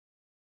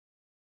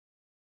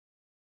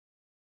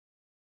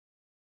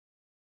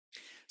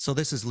So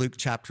this is Luke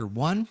chapter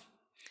 1,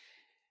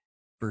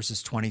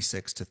 verses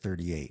 26 to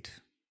 38.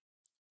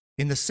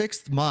 In the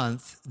 6th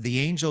month, the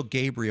angel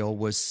Gabriel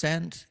was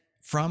sent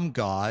from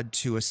God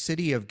to a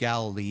city of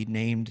Galilee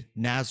named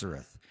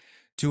Nazareth,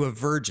 to a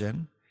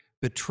virgin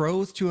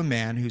betrothed to a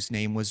man whose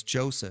name was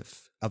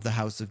Joseph, of the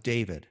house of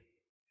David.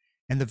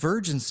 And the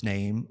virgin's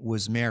name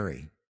was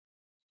Mary.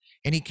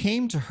 And he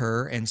came to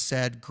her and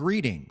said,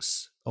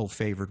 "Greetings, O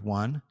favored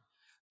one,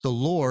 the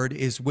Lord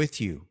is with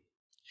you."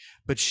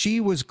 But she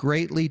was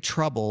greatly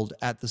troubled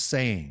at the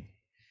saying,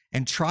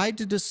 and tried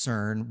to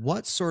discern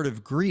what sort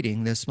of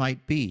greeting this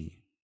might be.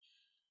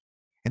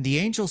 And the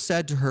angel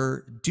said to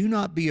her, "Do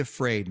not be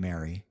afraid,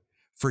 Mary,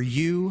 for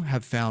you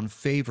have found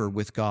favor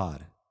with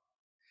God.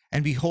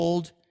 And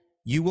behold,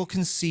 you will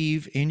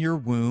conceive in your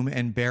womb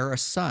and bear a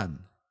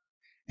son,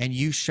 and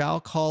you shall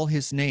call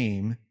his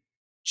name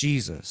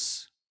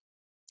Jesus.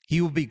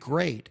 He will be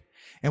great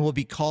and will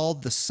be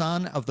called the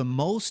Son of the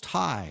Most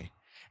High.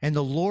 And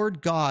the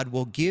Lord God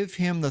will give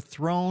him the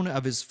throne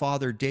of his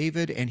father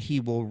David, and he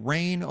will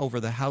reign over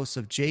the house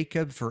of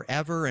Jacob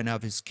forever, and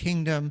of his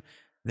kingdom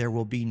there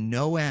will be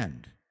no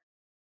end."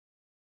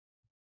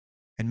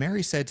 And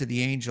Mary said to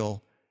the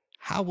angel,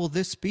 "How will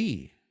this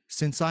be,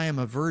 since I am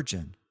a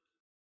virgin?"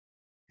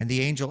 And the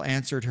angel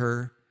answered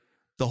her,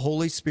 "The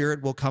Holy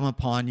Spirit will come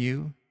upon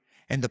you,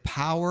 and the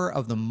power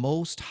of the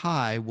Most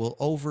High will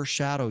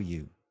overshadow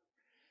you.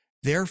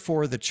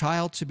 Therefore the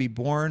child to be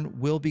born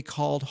will be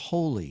called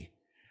Holy,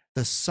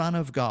 the Son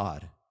of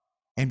God.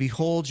 And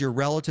behold, your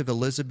relative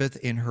Elizabeth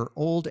in her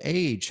old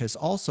age has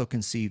also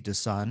conceived a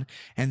son,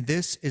 and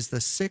this is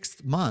the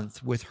 6th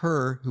month with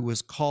her who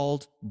was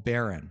called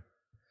barren.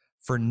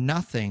 For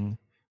nothing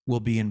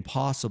will be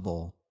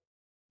impossible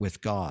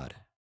with God."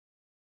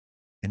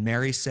 And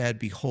Mary said,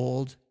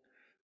 "Behold,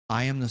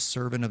 I am the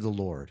servant of the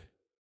Lord.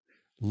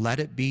 Let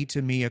it be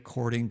to me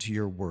according to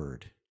your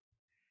word."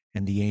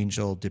 And the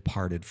angel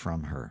departed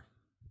from her.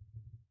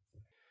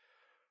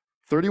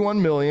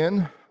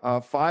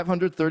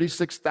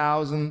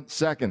 31,536,000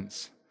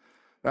 seconds.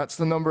 That's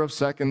the number of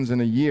seconds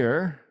in a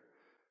year.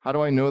 How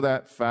do I know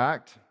that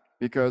fact?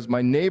 Because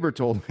my neighbor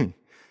told me.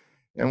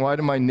 And why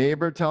did my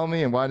neighbor tell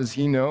me? And why does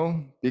he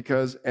know?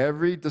 Because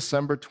every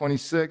December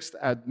 26th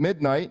at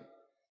midnight,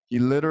 he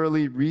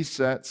literally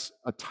resets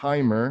a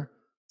timer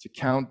to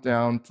count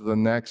down to the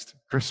next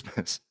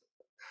Christmas.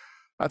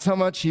 That's how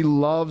much he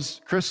loves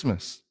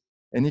Christmas.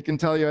 And he can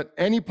tell you at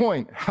any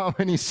point how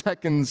many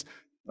seconds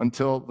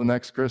until the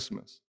next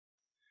Christmas.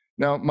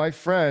 Now, my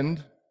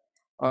friend,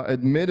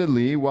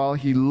 admittedly, while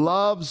he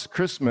loves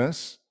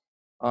Christmas,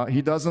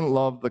 he doesn't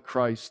love the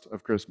Christ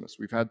of Christmas.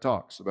 We've had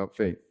talks about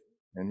faith,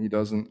 and he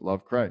doesn't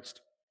love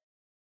Christ.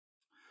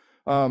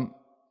 In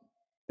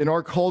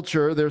our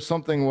culture, there's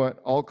something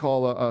what I'll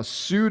call a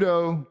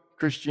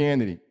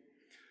pseudo-Christianity.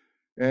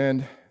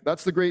 And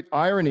that's the great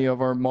irony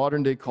of our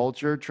modern-day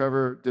culture.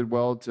 Trevor did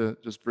well to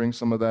just bring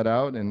some of that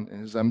out, and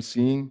as I'm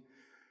seeing,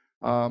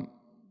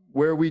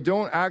 where we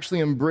don't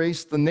actually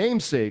embrace the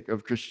namesake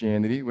of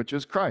Christianity, which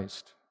is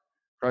Christ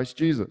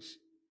Jesus,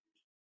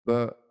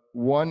 the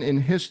one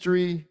in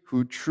history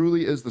who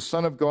truly is the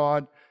Son of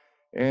God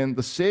and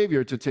the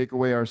Savior to take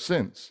away our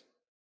sins.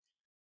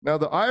 Now,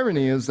 the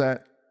irony is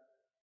that,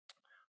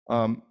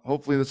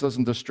 hopefully this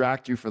doesn't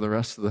distract you for the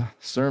rest of the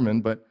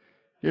sermon, but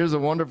here's a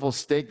wonderful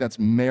steak that's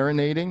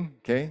marinating,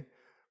 okay? I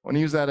want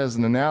to use that as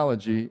an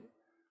analogy.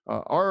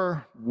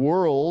 Our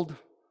world,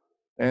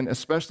 and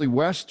especially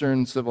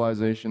Western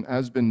civilization,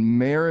 has been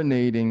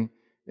marinating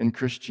in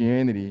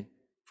Christianity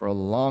for a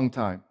long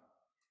time.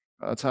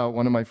 That's how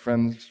one of my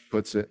friends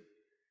puts it.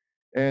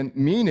 And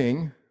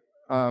meaning,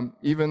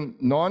 even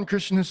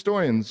non-Christian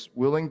historians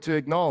willing to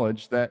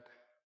acknowledge that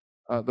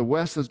the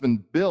West has been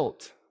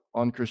built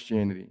on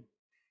Christianity.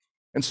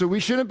 And so we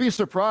shouldn't be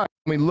surprised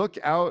when we look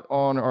out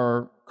on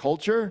our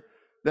culture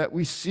that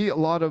we see a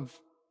lot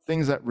of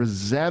things that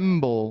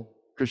resemble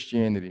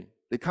Christianity.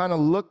 They kind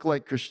of look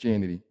like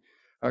Christianity.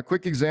 A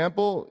quick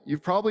example,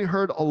 you've probably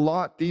heard a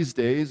lot these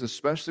days,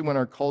 especially when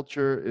our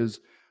culture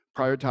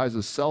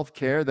prioritizes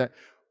self-care, that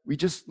we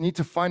just need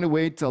to find a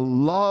way to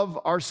love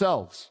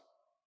ourselves,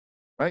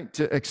 right?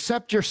 To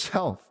accept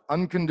yourself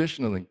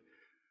unconditionally.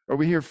 Or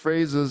we hear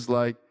phrases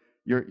like,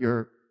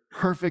 you're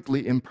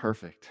perfectly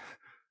imperfect.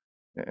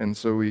 And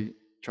so we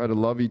try to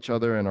love each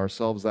other and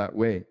ourselves that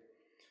way.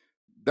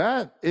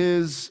 That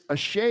is a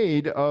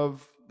shade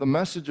of the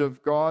message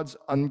of God's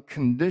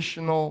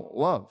unconditional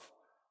love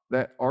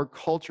that our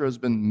culture has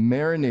been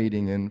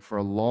marinating in for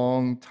a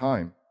long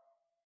time.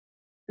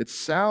 It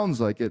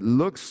sounds like, it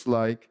looks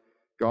like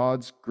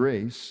God's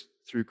grace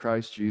through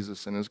Christ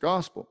Jesus and his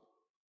gospel.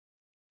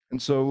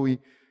 And so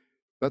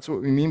that's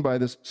what we mean by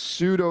this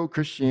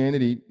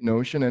pseudo-Christianity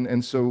notion.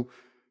 And so,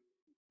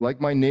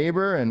 like my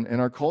neighbor and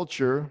our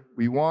culture,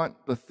 we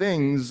want the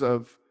things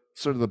of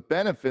sort of the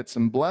benefits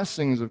and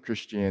blessings of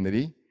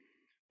Christianity,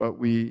 but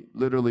we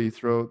literally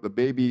throw the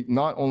baby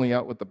not only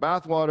out with the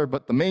bathwater,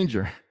 but the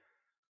manger.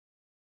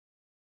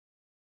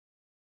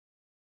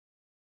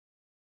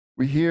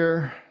 We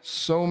hear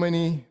so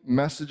many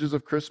messages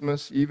of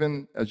Christmas,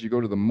 even as you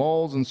go to the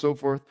malls and so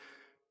forth.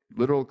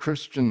 Literal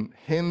Christian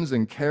hymns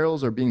and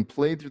carols are being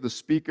played through the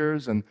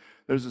speakers, and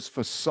there's this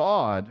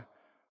facade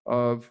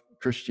of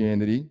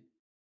Christianity. And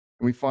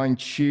we find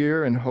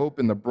cheer and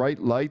hope in the bright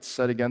lights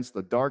set against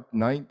the dark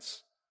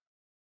nights,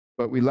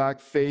 but we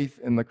lack faith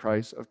in the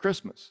Christ of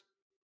Christmas.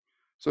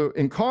 So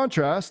in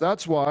contrast,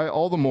 that's why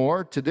all the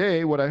more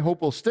today, what I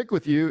hope will stick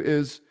with you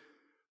is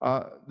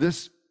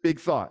this big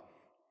thought.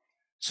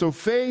 So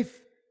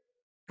faith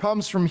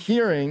comes from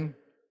hearing,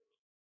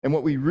 and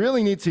what we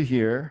really need to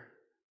hear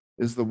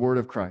is the word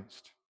of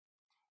Christ.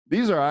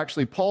 These are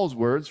actually Paul's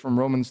words from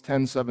Romans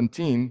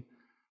 10:17,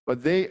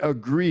 but they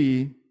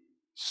agree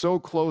so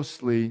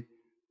closely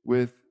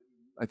with,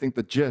 I think,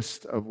 the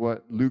gist of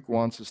what Luke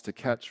wants us to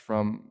catch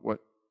from what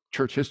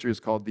church history is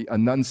called the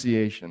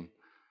Annunciation,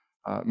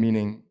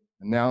 meaning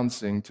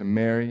announcing to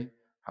Mary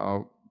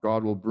how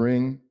God will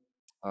bring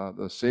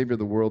the Savior of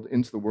the world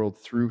into the world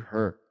through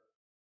her.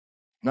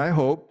 And I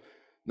hope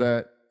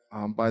that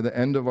by the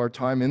end of our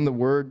time in the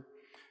Word,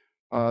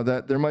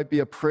 that there might be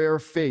a prayer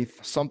of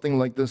faith, something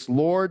like this: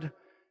 Lord,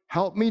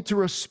 help me to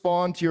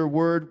respond to your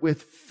word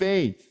with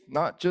faith,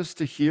 not just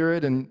to hear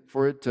it and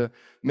for it to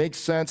make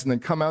sense and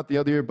then come out the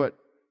other ear, but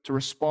to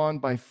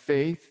respond by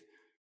faith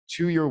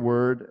to your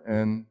word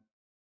and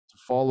to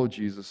follow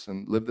Jesus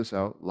and live this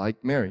out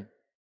like Mary.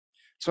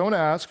 So I want to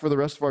ask for the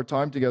rest of our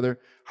time together,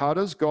 how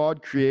does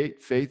God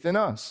create faith in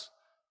us?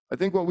 I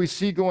think what we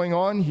see going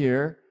on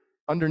here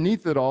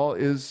underneath it all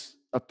is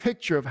a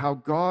picture of how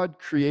God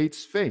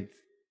creates faith.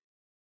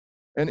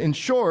 And in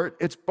short,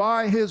 it's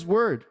by his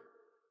word,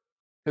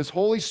 his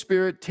Holy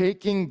Spirit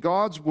taking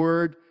God's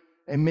word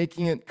and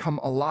making it come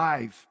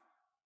alive,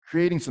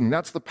 creating something.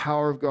 That's the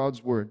power of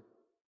God's word.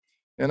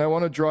 And I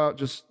want to draw out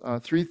just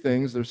three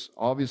things. There's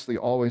obviously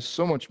always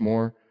so much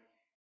more.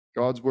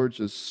 God's word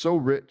is so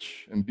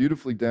rich and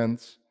beautifully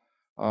dense.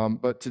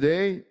 But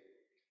today,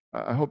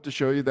 I hope to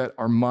show you that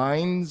our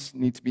minds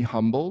need to be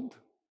humbled.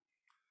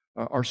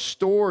 Our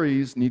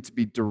stories need to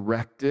be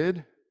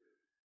directed.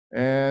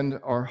 And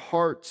our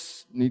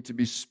hearts need to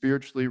be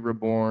spiritually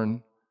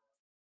reborn,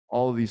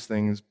 all of these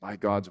things by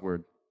God's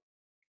word.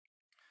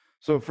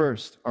 So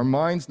first, our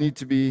minds need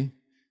to be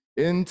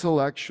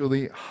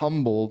intellectually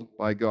humbled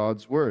by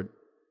God's word.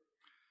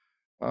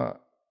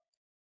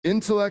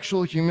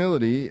 Intellectual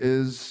humility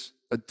is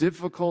a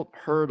difficult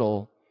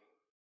hurdle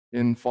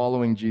in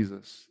following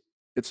Jesus.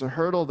 It's a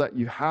hurdle that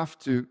you have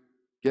to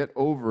get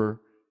over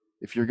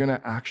if you're going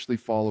to actually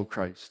follow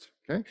Christ,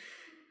 okay?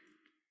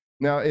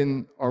 Now,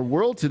 in our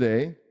world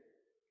today,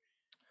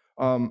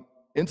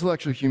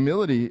 intellectual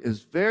humility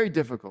is very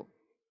difficult.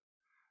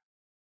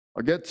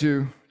 I'll get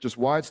to just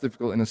why it's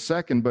difficult in a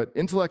second, but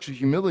intellectual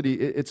humility,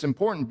 it's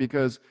important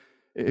because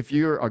if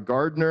you're a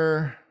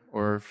gardener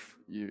or if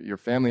your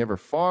family ever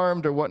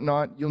farmed or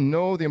whatnot, you'll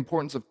know the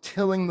importance of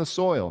tilling the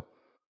soil,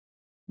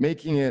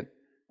 making it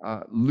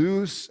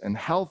loose and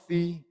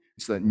healthy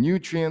so that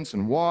nutrients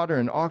and water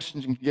and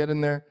oxygen can get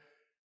in there.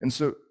 And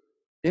so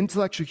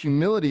intellectual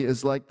humility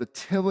is like the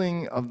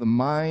tilling of the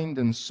mind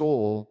and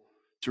soul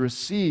to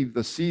receive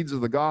the seeds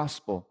of the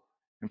gospel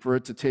and for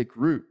it to take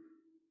root.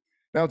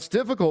 Now, it's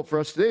difficult for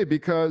us today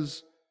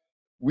because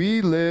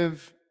we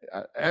live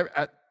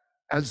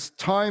as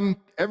time,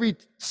 every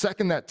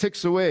second that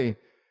ticks away,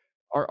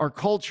 our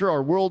culture,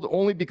 our world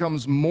only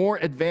becomes more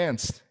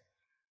advanced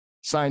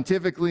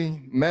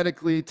scientifically,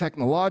 medically,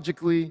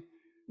 technologically,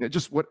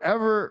 just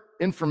whatever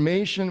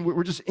information,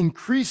 we're just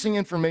increasing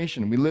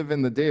information. We live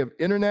in the day of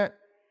internet,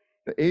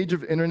 the age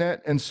of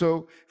internet. And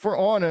so, if we're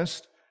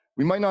honest,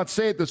 we might not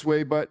say it this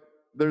way, but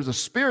there's a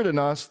spirit in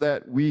us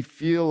that we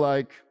feel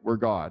like we're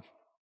God.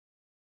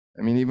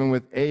 I mean, even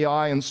with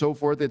AI and so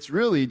forth, it's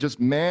really just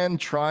man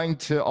trying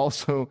to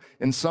also,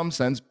 in some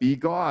sense, be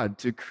God,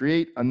 to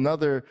create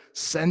another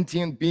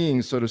sentient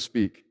being, so to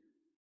speak.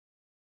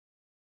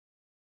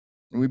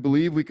 And we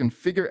believe we can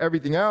figure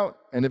everything out,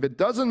 and if it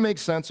doesn't make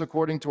sense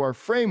according to our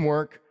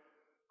framework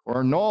or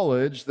our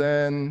knowledge,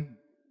 then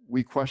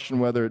we question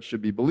whether it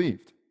should be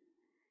believed.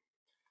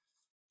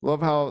 Love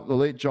how the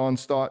late John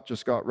Stott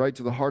just got right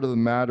to the heart of the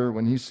matter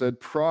when he said,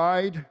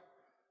 pride,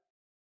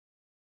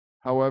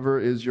 however,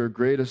 is your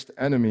greatest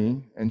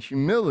enemy, and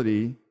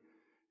humility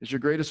is your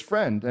greatest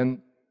friend.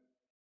 And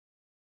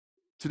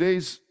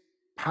today's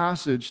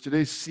passage,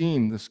 today's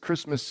scene, this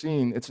Christmas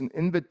scene, it's an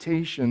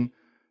invitation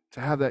to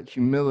have that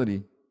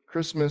humility.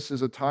 Christmas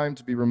is a time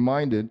to be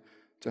reminded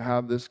to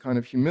have this kind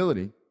of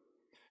humility.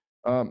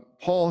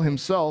 Paul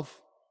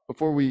himself,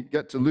 before we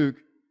get to Luke,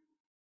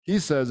 he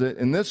says it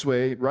in this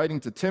way, writing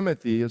to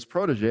Timothy, his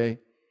protege,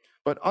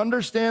 but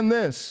understand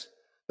this,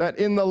 that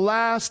in the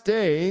last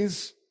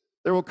days,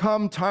 there will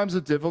come times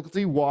of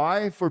difficulty.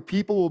 Why? For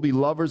people will be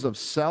lovers of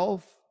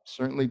self,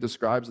 certainly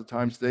describes the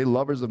times today,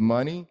 lovers of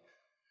money.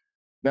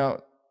 Now,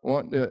 I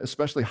want to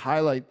especially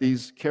highlight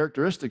these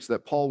characteristics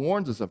that Paul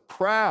warns us of: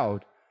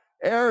 proud,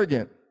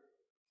 arrogant,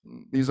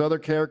 these other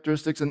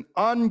characteristics, and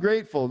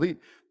ungrateful. The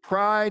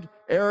pride,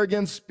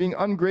 arrogance, being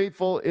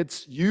ungrateful,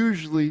 it's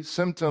usually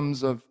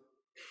symptoms of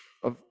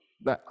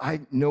that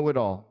I know it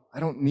all. I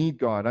don't need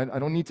God. I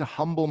don't need to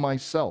humble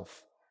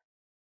myself.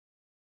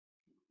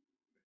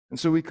 And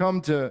so we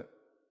come to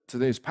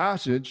today's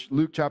passage,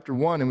 Luke chapter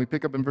 1, and we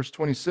pick up in verse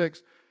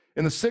 26.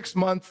 In the 6th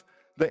month,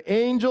 the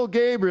angel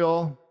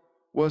Gabriel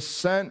was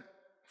sent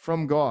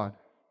from God.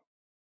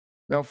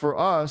 Now, for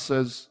us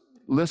as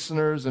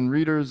listeners and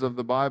readers of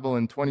the Bible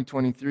in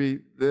 2023,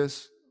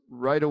 this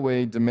right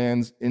away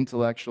demands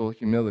intellectual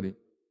humility.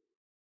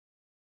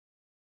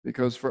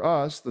 Because for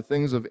us, the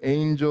things of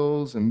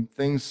angels and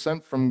things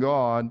sent from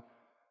God,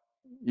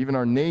 even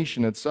our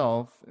nation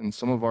itself, and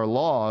some of our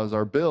laws,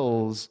 our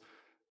bills,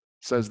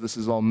 says this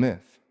is all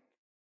myth.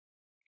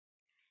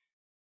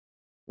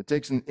 It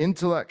takes an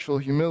intellectual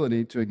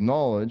humility to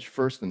acknowledge,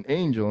 first, an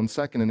angel, and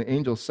second, an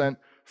angel sent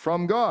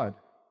from God.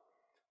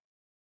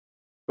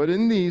 But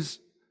in these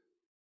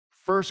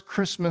first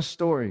Christmas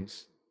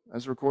stories,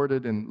 as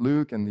recorded in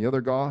Luke and the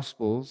other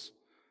Gospels,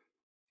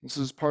 this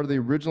is part of the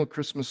original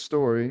Christmas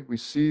story. We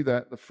see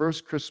that the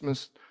first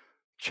Christmas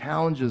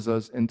challenges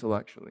us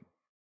intellectually.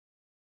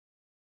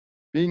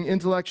 Being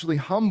intellectually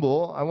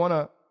humble, I want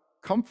to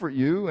comfort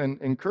you and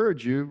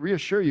encourage you,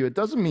 reassure you, it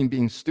doesn't mean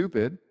being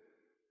stupid.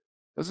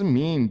 It doesn't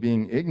mean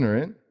being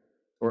ignorant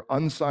or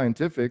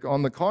unscientific.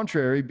 On the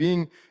contrary,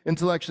 being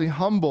intellectually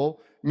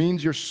humble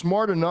means you're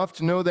smart enough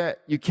to know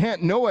that you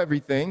can't know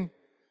everything.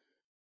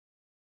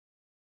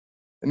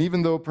 And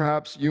even though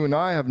perhaps you and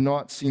I have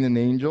not seen an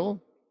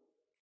angel,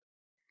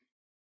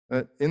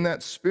 in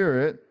that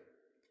spirit,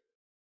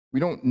 we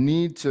don't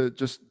need to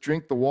just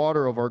drink the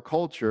water of our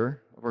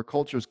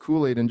culture's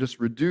Kool-Aid, and just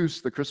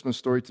reduce the Christmas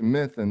story to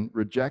myth and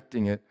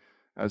rejecting it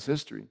as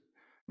history.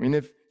 I mean,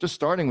 if just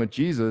starting with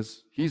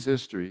Jesus, he's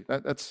history.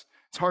 It's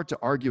hard to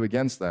argue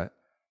against that.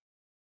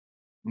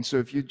 And so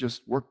if you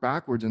just work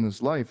backwards in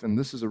his life, and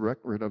this is a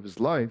record of his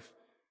life,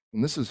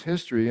 and this is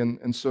history,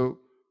 and so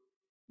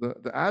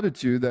the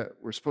attitude that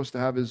we're supposed to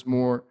have is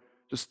more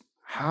just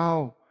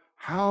how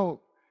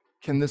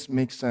can this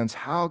make sense?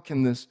 How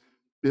can this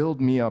build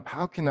me up?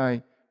 How can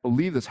I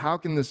believe this? How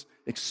can this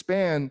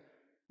expand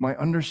my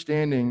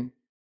understanding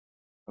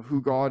of who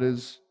God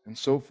is, and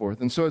so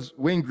forth? And so as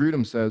Wayne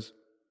Grudem says,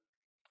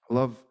 I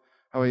love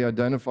how he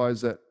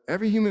identifies that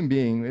every human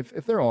being,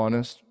 if they're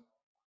honest,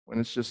 when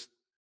it's just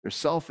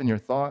yourself and your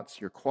thoughts,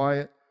 you're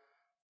quiet,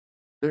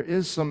 there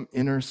is some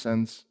inner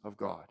sense of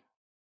God.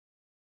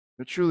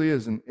 There truly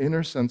is an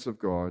inner sense of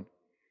God.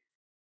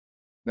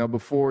 Now,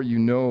 before you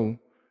know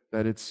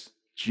that it's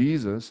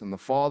Jesus and the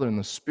Father and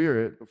the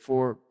Spirit,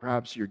 before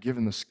perhaps you're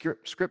given the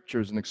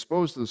scriptures and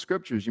exposed to the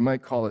scriptures, you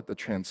might call it the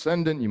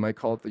transcendent, you might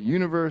call it the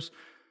universe,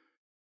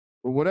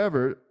 or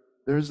whatever,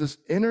 there's this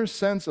inner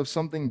sense of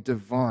something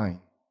divine,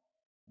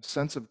 a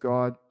sense of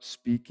God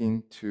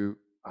speaking to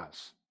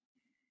us.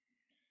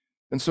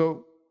 And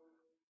so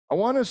I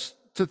want us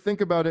to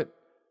think about it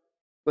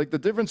like the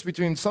difference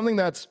between something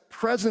that's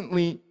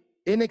presently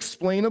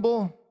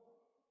inexplainable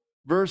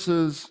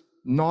versus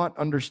not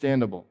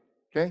understandable,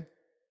 okay?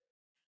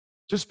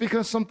 Just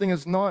because something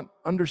is not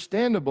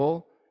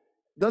understandable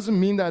doesn't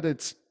mean that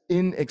it's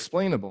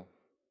inexplainable.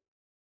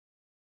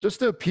 Just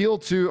to appeal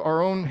to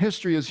our own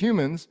history as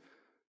humans,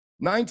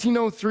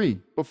 1903,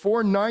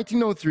 before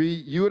 1903,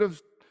 you would have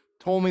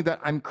told me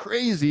that I'm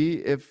crazy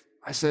if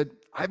I said,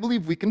 I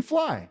believe we can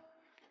fly.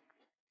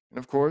 And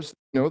of course,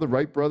 the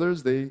Wright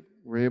brothers, they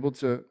were able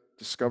to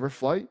discover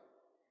flight.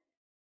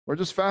 Or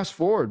just fast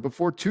forward,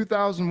 before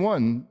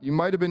 2001, you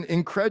might have been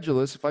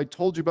incredulous if I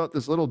told you about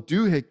this little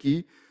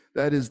doohickey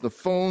that is the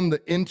phone,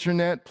 the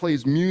internet,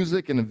 plays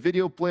music, and a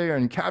video player,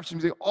 and captures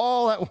music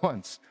all at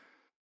once.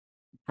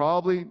 You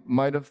probably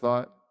might have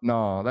thought,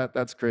 no,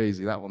 that's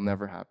crazy. That will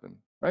never happen,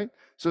 right?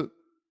 So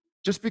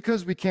just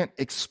because we can't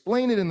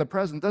explain it in the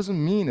present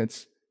doesn't mean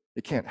it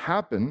can't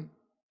happen.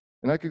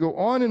 And I could go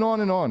on and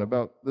on and on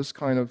about this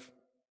kind of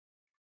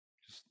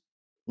just,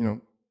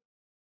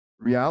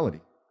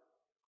 reality.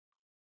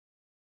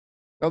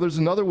 Now, there's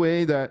another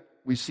way that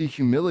we see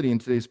humility in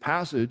today's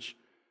passage.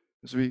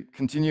 As we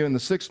continue in the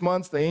 6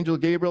 months, the angel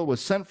Gabriel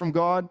was sent from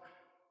God,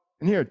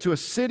 and here, to a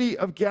city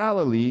of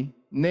Galilee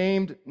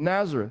named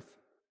Nazareth.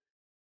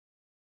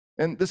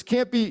 And this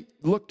can't be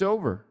looked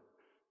over.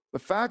 The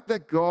fact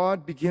that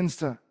God begins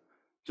to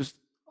just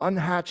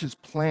unhatch his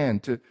plan,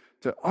 to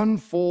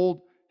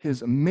unfold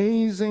his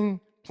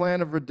amazing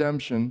plan of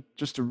redemption,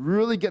 just to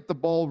really get the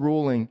ball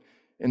rolling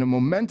in a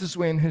momentous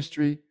way in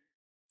history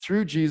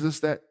through Jesus,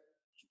 that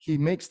he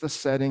makes the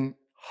setting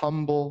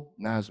humble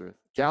Nazareth.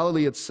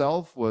 Galilee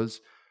itself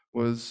was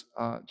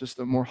just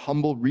a more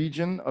humble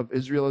region of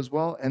Israel as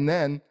well. And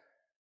then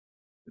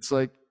it's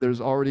like there's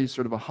already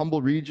sort of a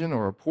humble region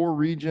or a poor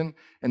region.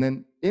 And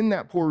then in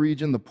that poor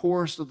region, the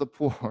poorest of the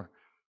poor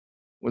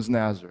was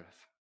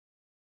Nazareth.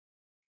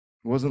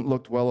 It wasn't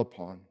looked well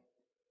upon.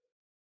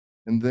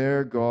 And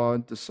there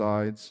God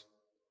decides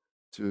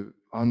to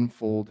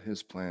unfold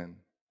his plan,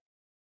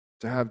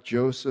 to have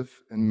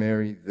Joseph and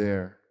Mary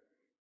there,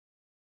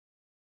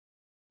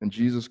 and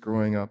Jesus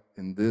growing up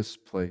in this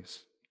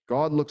place.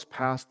 God looks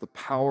past the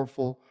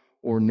powerful,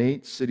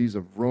 ornate cities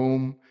of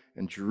Rome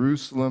and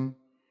Jerusalem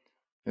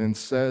and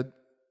instead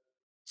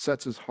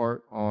sets his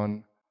heart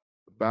on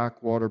a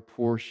backwater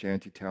poor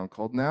shanty town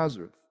called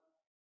Nazareth.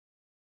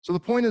 So the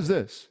point is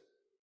this: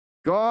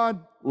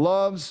 God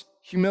loves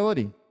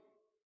humility.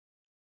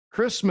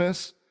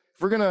 Christmas,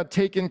 if we're going to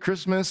take in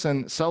Christmas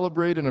and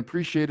celebrate and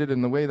appreciate it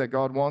in the way that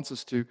God wants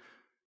us to,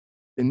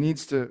 it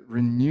needs to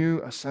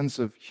renew a sense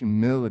of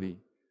humility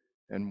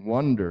and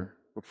wonder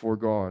before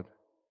God.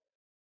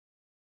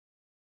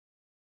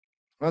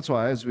 That's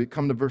why, as we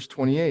come to verse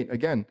 28,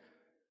 again,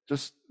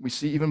 we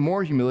see even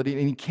more humility.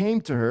 And he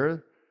came to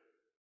her,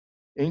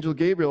 Angel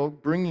Gabriel,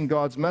 bringing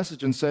God's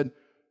message, and said,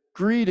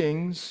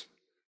 "Greetings,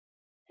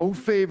 O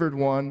favored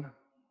one,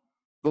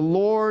 the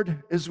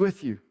Lord is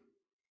with you."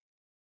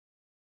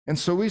 And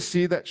so we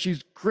see that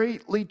she's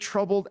greatly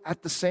troubled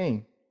at the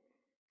saying.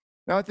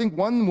 Now, I think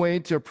one way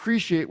to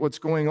appreciate what's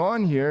going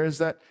on here is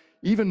that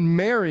even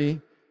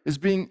Mary is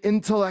being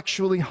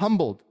intellectually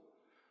humbled.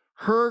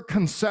 Her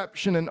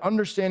conception and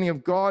understanding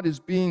of God is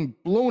being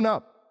blown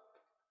up.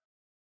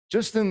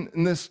 Just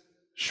in this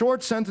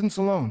short sentence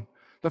alone,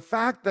 the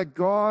fact that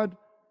God,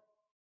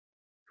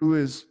 who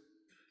is,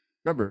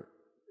 remember,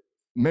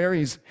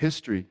 Mary's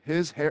history,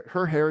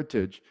 her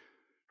heritage,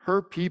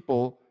 her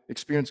people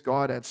experienced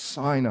God at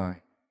Sinai.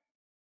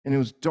 And it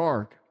was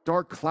dark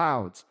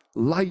clouds,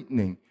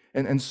 lightning,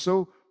 and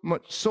so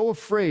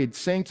afraid,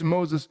 saying to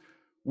Moses,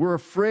 "We're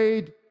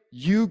afraid,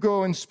 you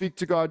go and speak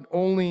to God,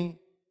 only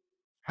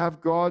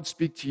have God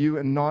speak to you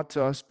and not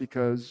to us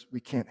because we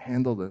can't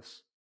handle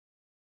this."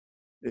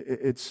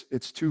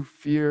 It's too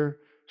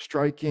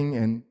fear-striking,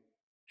 and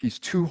he's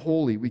too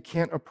holy. We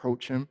can't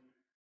approach him.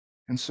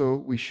 And so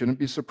we shouldn't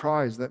be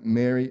surprised that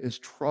Mary is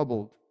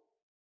troubled,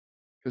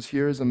 because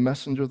here is a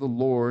messenger of the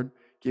Lord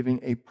giving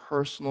a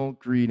personal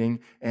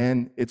greeting,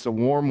 and it's a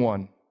warm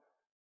one.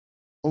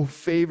 "O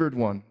favored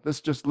one."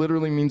 This just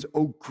literally means,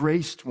 "O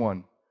graced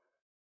one."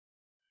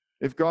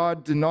 If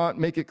God did not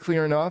make it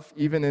clear enough,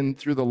 even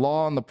through the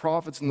law and the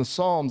prophets and the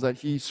Psalms, that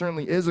he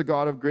certainly is a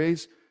God of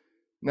grace,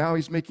 now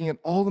he's making it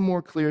all the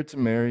more clear to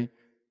Mary,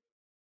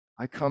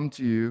 "I come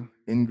to you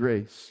in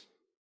grace,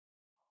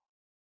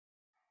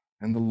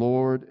 and the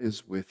Lord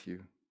is with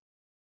you."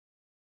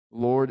 The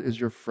Lord is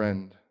your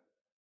friend.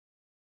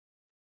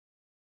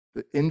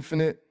 The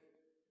infinite,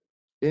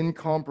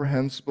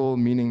 incomprehensible,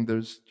 meaning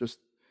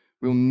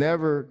we'll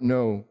never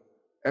know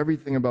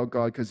everything about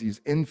God because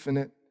he's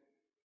infinite.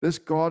 This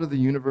God of the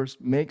universe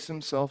makes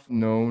himself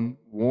known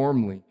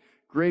warmly,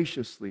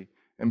 graciously,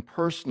 and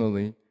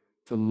personally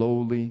to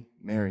lowly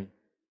Mary.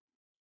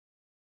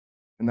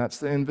 And that's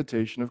the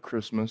invitation of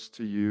Christmas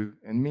to you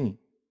and me.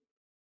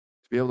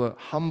 To be able to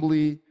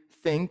humbly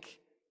think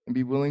and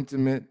be willing to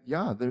admit,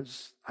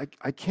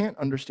 I can't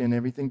understand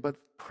everything, but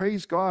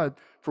praise God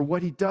for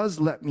what he does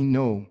let me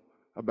know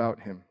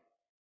about him.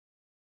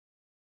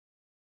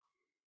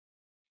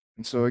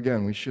 And so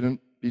again, we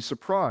shouldn't be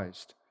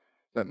surprised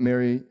that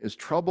Mary is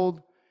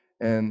troubled,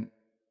 and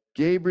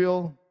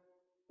Gabriel,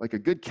 like a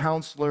good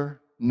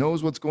counselor,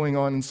 knows what's going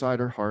on inside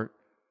her heart.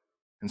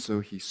 And so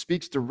he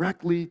speaks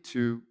directly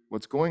to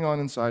what's going on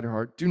inside her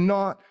heart. "Do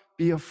not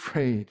be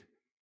afraid,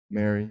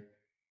 Mary,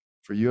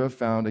 for you have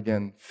found,"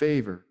 again,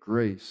 favor,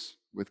 grace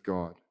with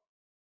God.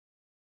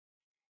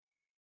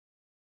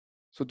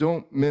 So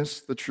don't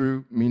miss the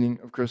true meaning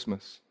of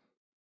Christmas,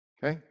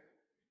 okay?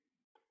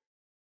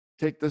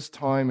 Take this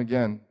time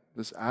again,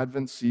 this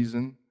Advent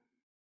season,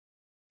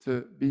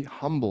 to be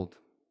humbled,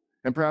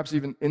 and perhaps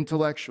even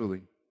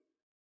intellectually.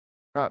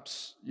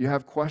 Perhaps you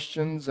have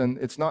questions, and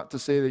it's not to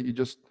say that you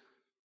just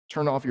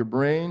turn off your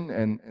brain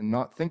and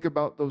not think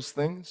about those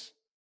things,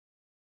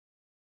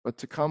 but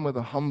to come with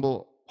a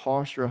humble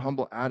posture, a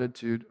humble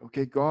attitude.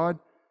 "Okay, God,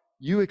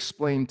 you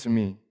explain to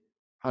me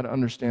how to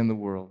understand the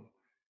world.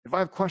 If I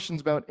have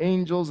questions about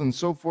angels and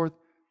so forth,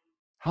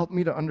 help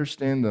me to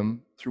understand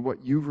them through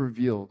what you've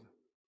revealed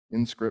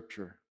in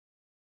Scripture."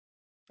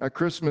 At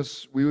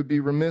Christmas, we would be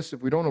remiss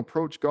if we don't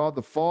approach God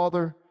the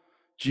Father,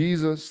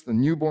 Jesus, the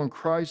newborn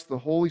Christ, the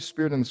Holy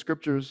Spirit, and the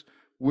Scriptures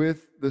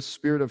with the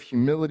spirit of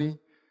humility,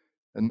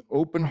 an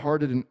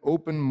open-hearted and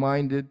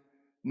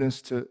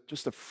open-mindedness to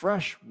just a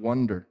fresh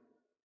wonder.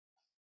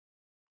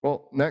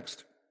 Well,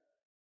 next,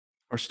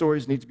 our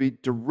stories need to be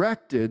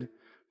directed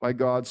by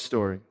God's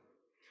story.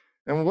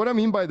 And what I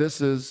mean by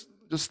this is,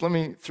 just let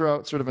me throw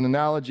out sort of an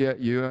analogy at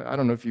you. I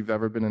don't know if you've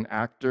ever been an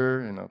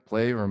actor in a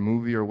play or a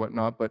movie or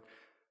whatnot, but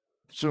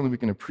certainly we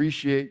can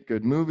appreciate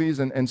good movies.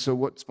 And so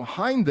what's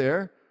behind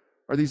there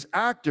are these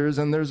actors,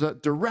 and there's a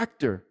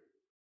director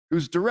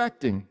who's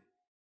directing.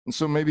 And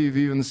so maybe you've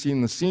even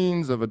seen the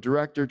scenes of a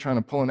director trying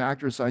to pull an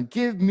actor aside,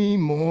 "Give me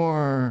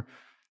more,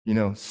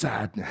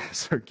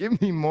 sadness," or "Give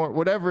me more,"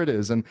 whatever it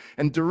is, and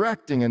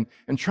directing and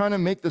trying to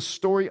make the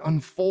story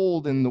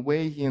unfold in the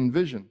way he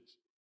envisions.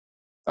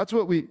 That's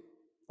what we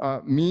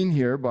mean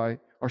here by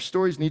our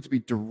stories need to be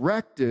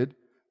directed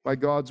by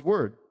God's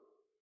word.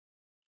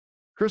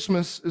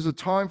 Christmas is a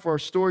time for our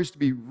stories to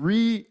be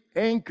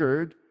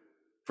re-anchored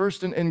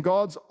first in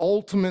God's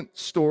ultimate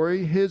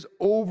story, his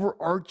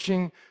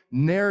overarching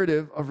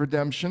narrative of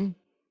redemption.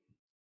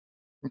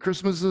 And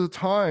Christmas is a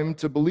time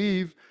to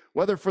believe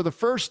whether for the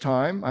first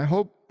time, I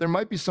hope there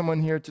might be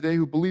someone here today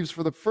who believes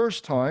for the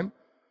first time,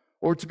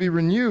 or to be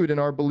renewed in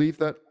our belief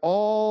that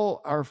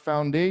all our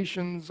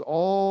foundations,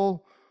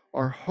 all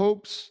our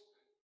hopes,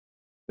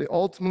 they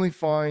ultimately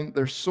find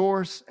their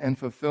source and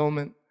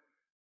fulfillment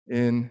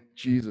in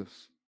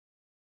Jesus.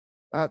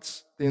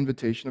 That's the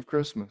invitation of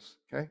Christmas,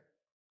 okay?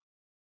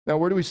 Now,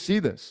 where do we see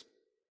this?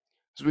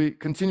 As we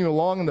continue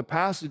along in the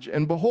passage,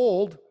 and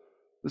behold,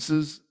 this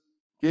is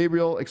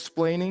Gabriel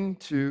explaining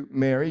to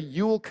Mary,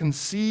 you will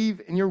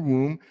conceive in your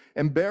womb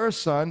and bear a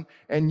son,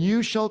 and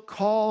you shall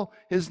call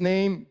his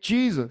name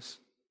Jesus.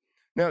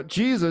 Now,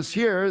 Jesus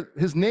here,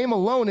 his name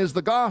alone is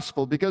the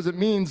gospel because it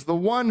means the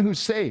one who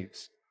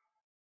saves.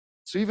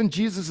 So even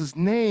Jesus'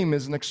 name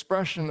is an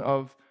expression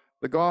of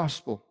the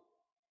gospel.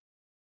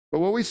 But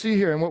what we see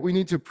here and what we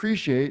need to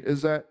appreciate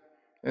is that,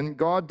 and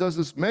God does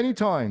this many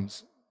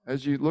times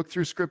as you look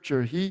through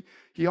Scripture, he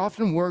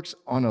often works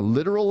on a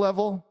literal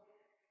level,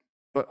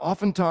 but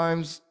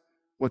oftentimes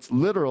what's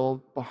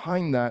literal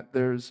behind that,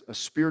 there's a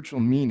spiritual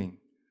meaning,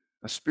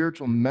 a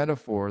spiritual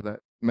metaphor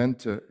that meant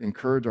to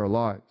encourage our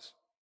lives.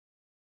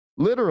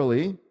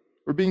 Literally,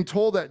 we're being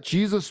told that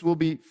Jesus will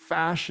be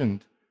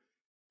fashioned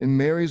in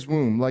Mary's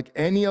womb like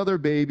any other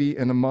baby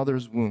in a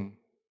mother's womb.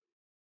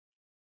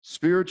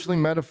 Spiritually,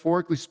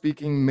 metaphorically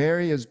speaking,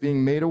 Mary is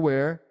being made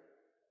aware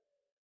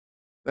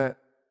that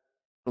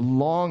the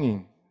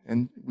longing,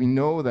 and we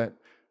know that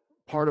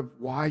part of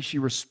why she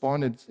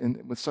responded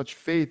with such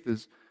faith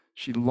is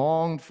she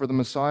longed for the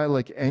Messiah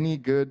like any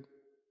good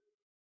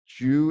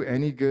Jew,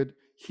 any good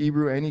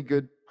Hebrew, any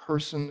good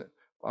person,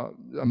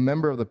 a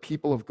member of the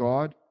people of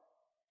God.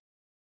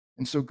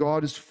 And so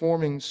God is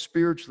forming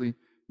spiritually,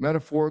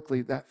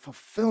 metaphorically, that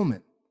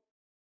fulfillment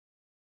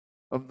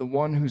of the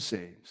one who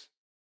saves,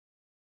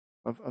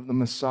 of the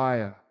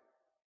Messiah.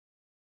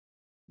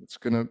 It's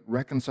going to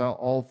reconcile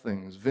all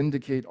things,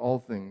 vindicate all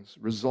things,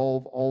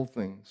 resolve all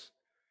things.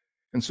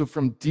 And so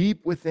from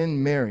deep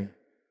within Mary,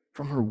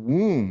 from her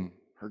womb,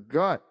 her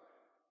gut,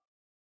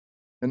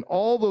 and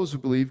all those who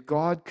believe,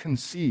 God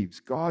conceives,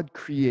 God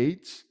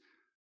creates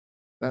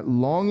that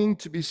longing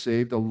to be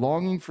saved, a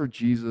longing for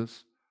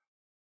Jesus,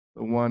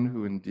 the one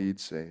who indeed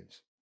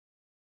saves.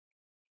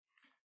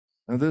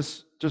 Now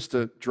this, just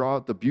to draw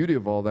out the beauty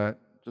of all that,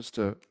 just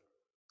to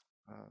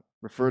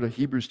refer to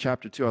Hebrews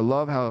chapter 2, I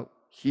love how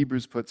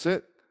Hebrews puts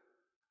it.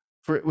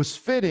 For it was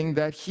fitting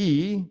that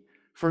he,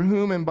 for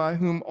whom and by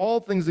whom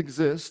all things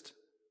exist,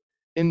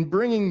 in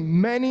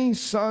bringing many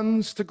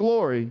sons to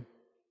glory,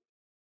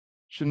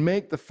 should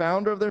make the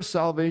founder of their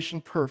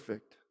salvation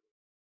perfect.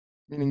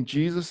 Meaning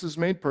Jesus is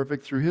made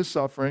perfect through his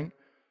suffering.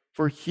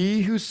 For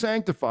he who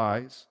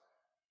sanctifies,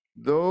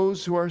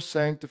 those who are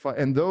sanctified,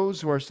 and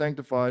those who are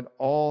sanctified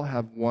all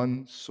have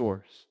one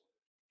source.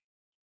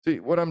 See,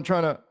 what I'm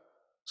trying to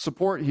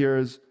support here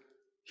is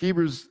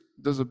Hebrews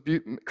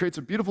creates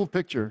a beautiful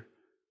picture.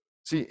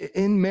 See,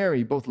 in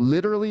Mary, both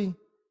literally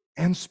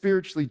and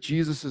spiritually,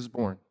 Jesus is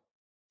born.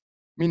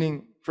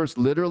 Meaning, first,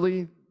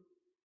 literally,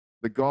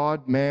 the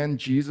God-man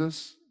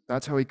Jesus,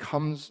 that's how he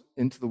comes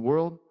into the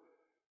world,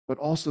 but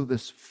also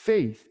this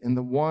faith in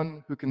the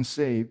one who can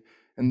save.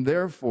 And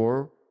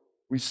therefore,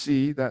 we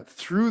see that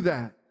through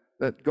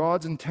that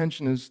God's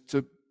intention is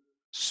to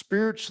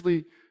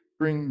spiritually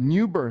bring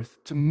new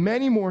birth to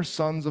many more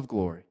sons of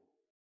glory.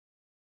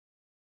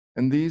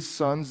 And these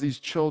sons, these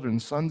children,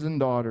 sons and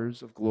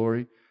daughters of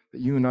glory,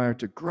 that you and I are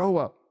to grow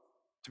up,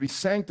 to be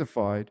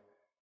sanctified,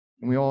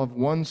 and we all have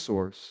one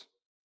source,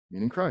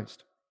 meaning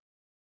Christ.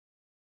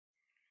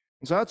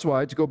 And so that's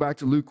why, to go back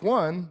to Luke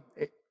 1,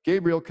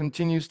 Gabriel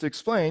continues to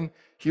explain,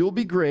 he will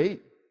be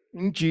great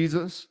in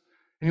Jesus,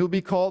 and he will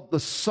be called the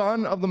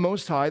Son of the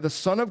Most High, the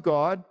Son of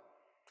God,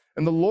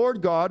 and the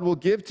Lord God will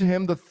give to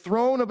him the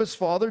throne of his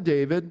father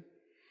David,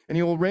 and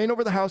he will reign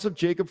over the house of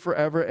Jacob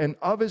forever, and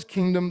of his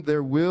kingdom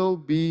there will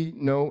be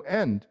no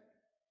end.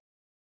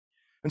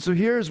 And so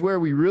here's where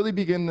we really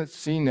begin to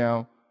see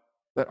now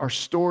that our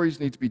stories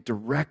need to be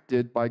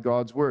directed by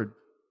God's word.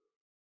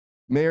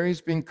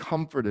 Mary's being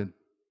comforted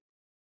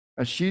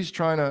as she's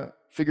trying to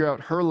figure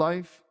out her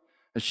life,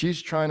 as she's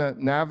trying to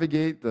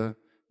navigate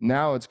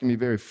now it's going to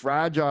be very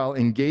fragile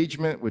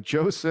engagement with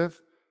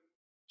Joseph.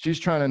 She's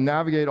trying to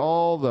navigate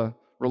all the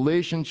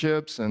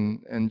relationships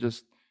and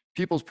just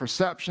people's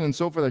perception and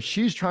so forth. As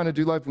she's trying to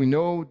do life, we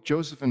know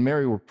Joseph and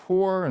Mary were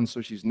poor, and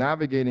so she's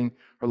navigating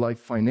her life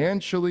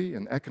financially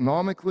and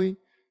economically.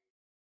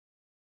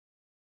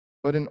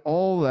 But in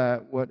all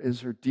that, what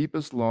is her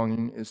deepest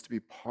longing is to be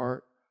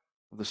part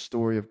of the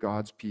story of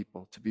God's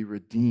people, to be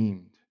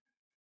redeemed.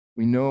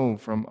 We know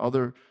from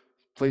other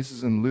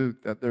places in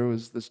Luke that there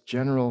was this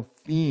general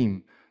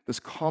theme, this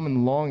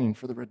common longing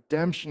for the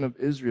redemption of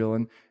Israel.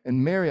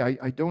 And Mary,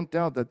 I don't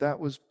doubt that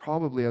was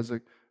probably, as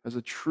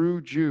a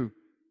true Jew,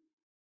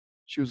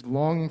 she was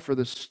longing for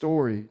this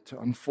story to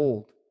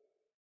unfold.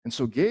 And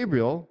so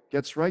Gabriel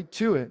gets right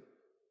to it.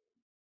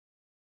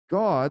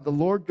 God, the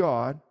Lord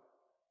God,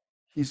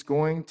 he's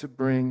going to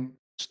bring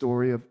the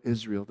story of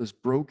Israel, this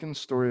broken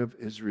story of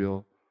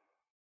Israel,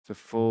 to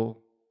full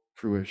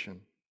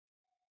fruition.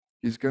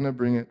 He's going to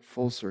bring it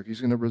full circle.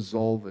 He's going to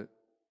resolve it.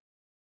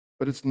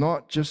 But it's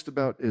not just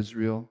about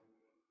Israel.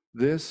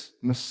 This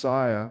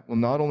Messiah will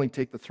not only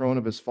take the throne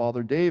of his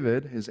father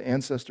David, his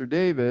ancestor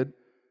David,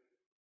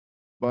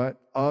 but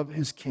of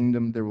his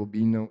kingdom there will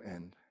be no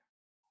end.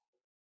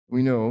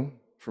 We know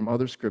from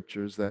other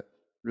scriptures that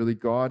really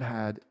God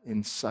had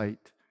in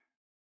sight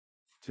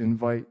to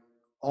invite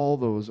all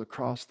those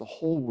across the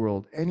whole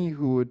world, any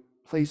who would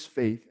place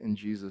faith in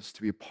Jesus,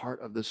 to be a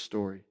part of this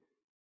story.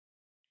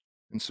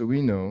 And so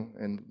we know,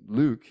 and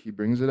Luke, he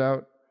brings it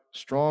out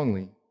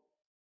strongly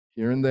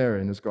here and there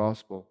in his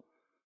gospel,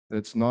 that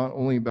it's not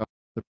only about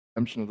the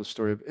redemption of the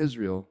story of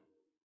Israel,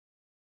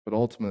 but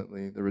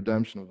ultimately the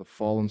redemption of the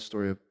fallen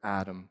story of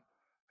Adam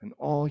and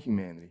all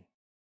humanity.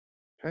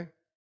 Okay?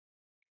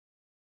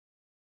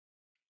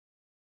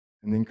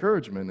 And the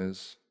encouragement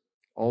is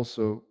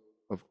also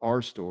of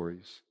our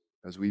stories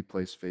as we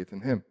place faith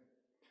in him.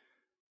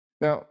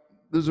 Now,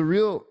 there's a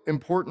real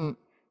important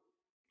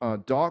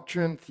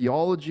doctrine,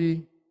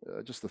 theology,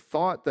 just the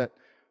thought that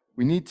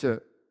we need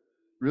to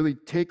really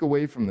take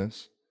away from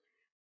this.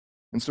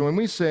 And so when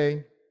we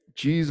say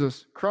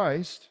Jesus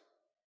Christ,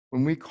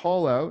 when we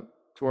call out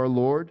to our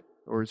Lord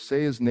or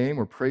say his name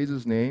or praise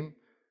his name,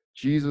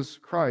 Jesus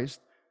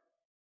Christ,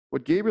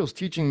 what Gabriel's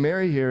teaching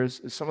Mary here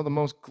is some of the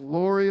most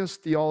glorious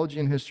theology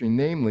in history,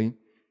 namely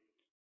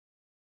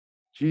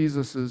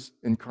Jesus'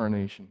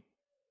 incarnation.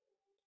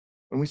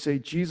 When we say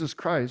Jesus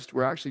Christ,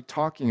 we're actually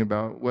talking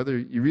about, whether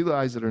you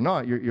realize it or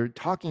not, you're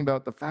talking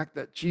about the fact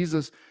that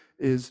Jesus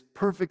is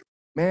perfect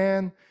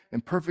man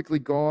and perfectly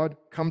God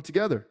come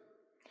together.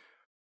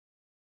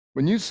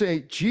 When you say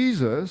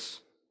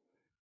Jesus,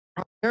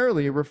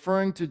 primarily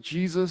referring to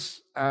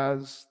Jesus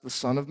as the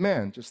Son of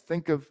Man. Just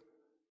think of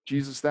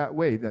Jesus that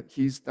way,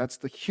 that's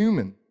the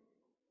human.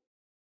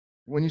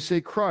 When you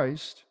say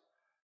Christ,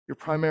 you're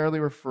primarily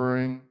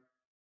referring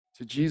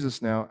to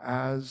Jesus now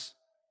as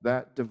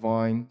that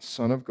divine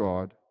Son of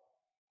God.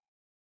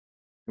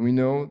 And we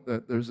know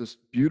that there's this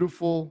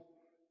beautiful,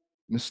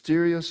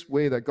 mysterious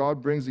way that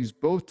God brings these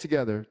both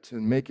together to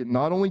make it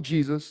not only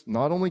Jesus,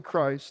 not only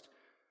Christ,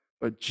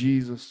 but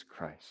Jesus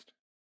Christ.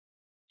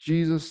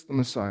 Jesus the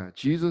Messiah.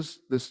 Jesus,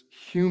 this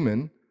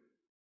human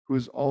who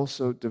is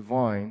also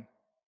divine,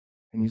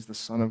 and he's the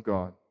Son of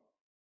God.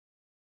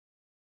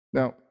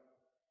 Now,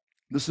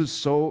 this is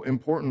so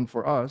important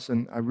for us,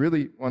 and I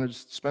really want to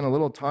just spend a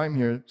little time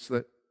here so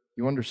that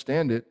you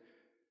understand it,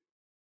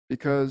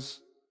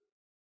 because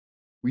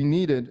we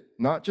needed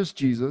not just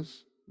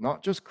Jesus,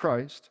 not just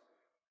Christ,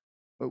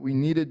 but we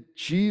needed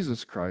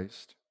Jesus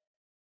Christ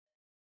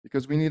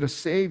because we need a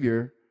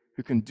Savior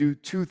who can do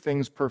two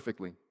things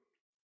perfectly.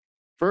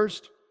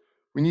 First,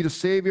 we need a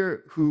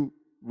Savior who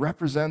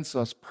represents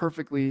us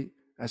perfectly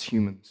as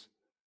humans.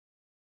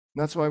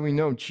 And that's why we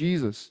know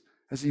Jesus,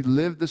 as he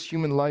lived this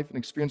human life and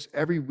experienced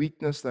every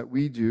weakness that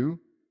we do,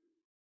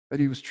 that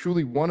he was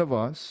truly one of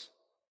us,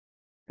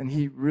 and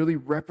he really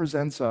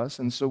represents us.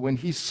 And so when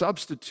he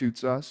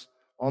substitutes us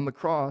on the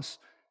cross,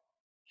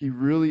 he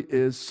really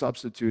is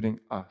substituting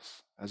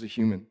us as a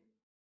human.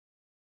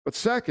 But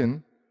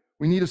second,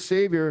 we need a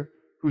Savior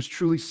who's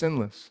truly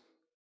sinless.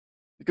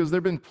 Because there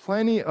have been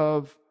plenty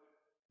of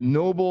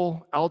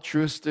noble,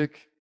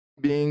 altruistic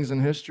beings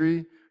in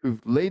history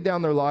who've laid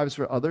down their lives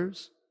for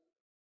others,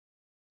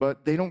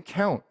 but they don't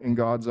count in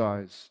God's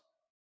eyes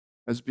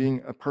as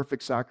being a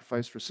perfect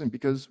sacrifice for sin.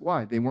 Because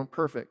why? They weren't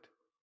perfect.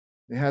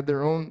 They had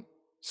their own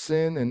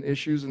sin and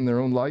issues in their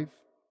own life.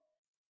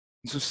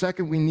 And so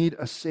second, we need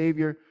a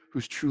Savior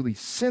who's truly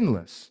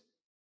sinless,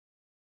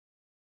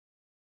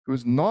 who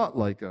is not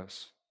like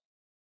us.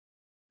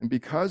 And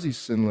because he's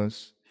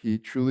sinless, he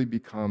truly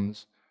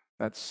becomes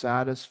that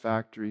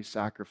satisfactory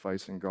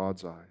sacrifice in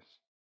God's eyes.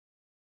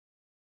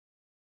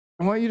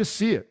 I want you to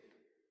see it.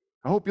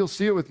 I hope you'll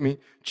see it with me.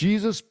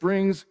 Jesus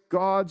brings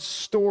God's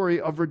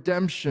story of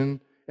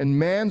redemption and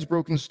man's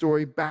broken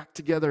story back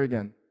together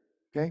again.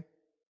 Okay?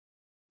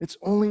 It's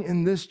only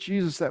in this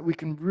Jesus that we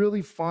can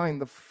really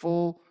find the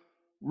full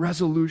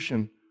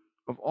resolution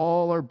of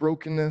all our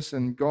brokenness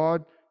and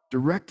God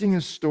directing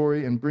his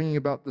story and bringing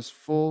about this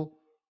full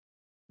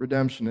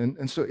redemption.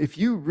 And so if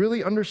you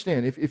really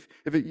understand,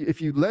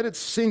 if you let it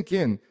sink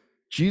in,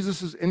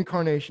 Jesus'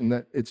 incarnation,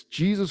 that it's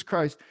Jesus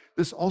Christ,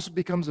 this also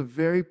becomes a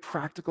very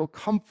practical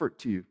comfort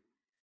to you,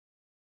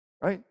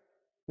 right?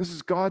 This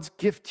is God's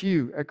gift to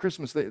you at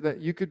Christmas, that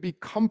you could be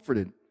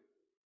comforted.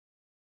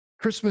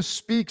 Christmas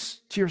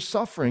speaks to your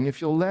suffering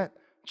if you'll let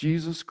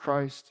Jesus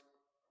Christ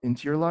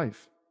into your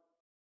life.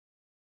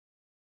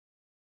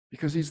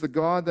 Because he's the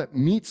God that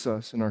meets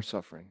us in our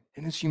suffering.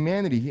 In his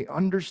humanity, he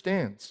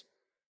understands.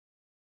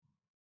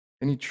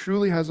 And he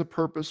truly has a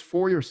purpose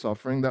for your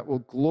suffering that will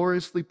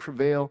gloriously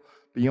prevail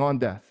beyond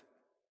death.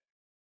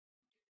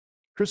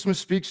 Christmas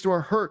speaks to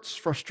our hurts,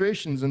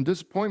 frustrations, and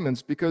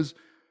disappointments because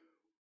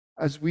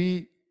as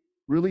we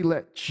really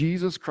let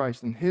Jesus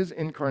Christ and his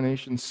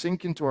incarnation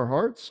sink into our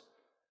hearts,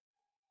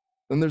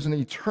 then there's an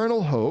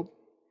eternal hope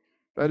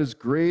that is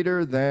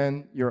greater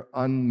than your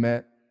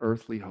unmet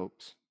earthly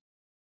hopes.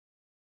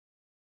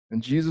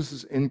 And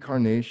Jesus'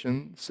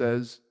 incarnation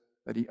says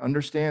that he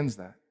understands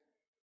that.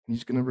 And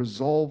he's going to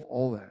resolve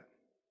all that.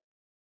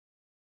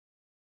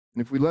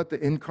 And if we let the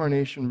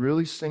incarnation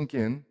really sink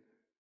in,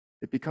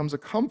 it becomes a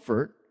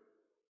comfort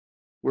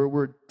where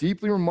we're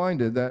deeply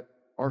reminded that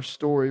our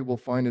story will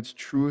find its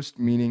truest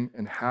meaning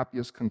and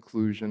happiest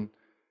conclusion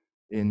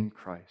in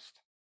Christ.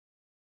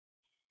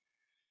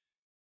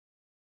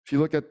 If you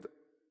look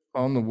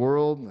on the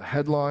world, the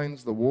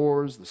headlines, the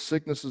wars, the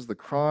sicknesses, the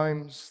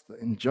crimes, the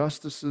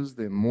injustices,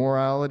 the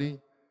immorality,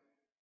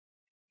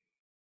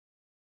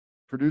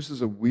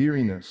 produces a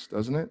weariness,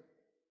 doesn't it?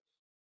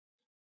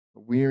 A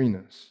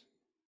weariness.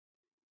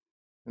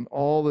 And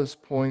all this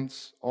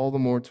points all the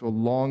more to a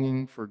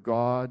longing for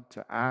God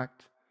to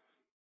act.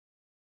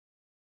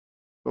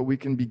 But we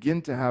can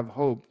begin to have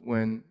hope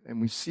and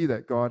we see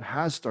that God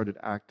has started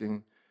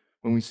acting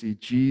when we see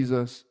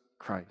Jesus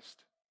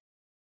Christ.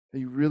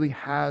 He really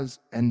has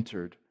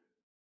entered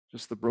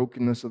just the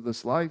brokenness of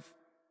this life,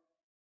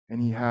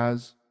 and he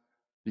has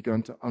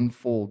begun to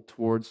unfold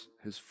towards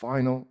his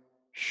final,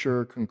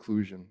 sure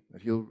conclusion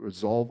that he'll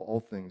resolve all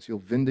things, he'll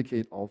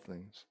vindicate all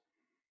things.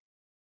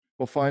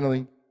 Well,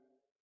 finally,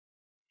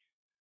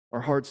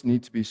 our hearts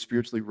need to be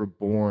spiritually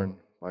reborn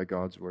by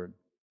God's word.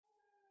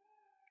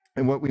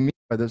 And what we mean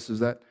by this is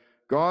that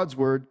God's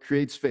word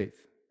creates faith.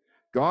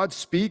 God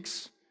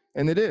speaks,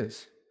 and it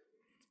is.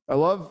 I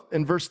love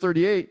in verse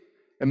 38,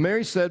 and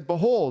Mary said,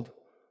 "Behold,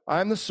 I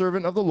am the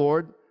servant of the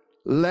Lord.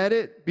 Let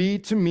it be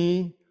to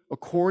me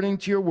according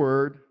to your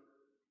word."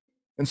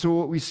 And so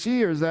what we see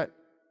here is that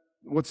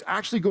what's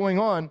actually going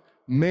on,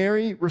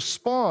 Mary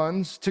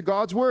responds to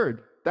God's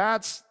word.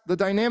 That's the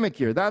dynamic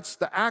here. That's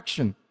the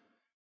action.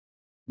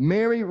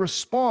 Mary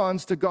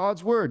responds to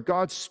God's word.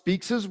 God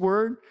speaks his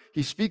word.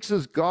 He speaks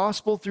his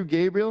gospel through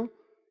Gabriel.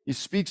 He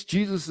speaks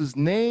Jesus'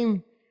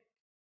 name.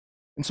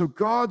 And so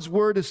God's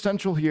word is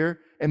central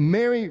here, and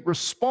Mary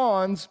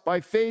responds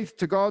by faith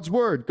to God's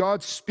word.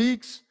 God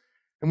speaks,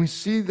 and we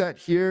see that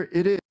here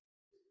it is.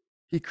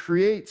 He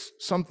creates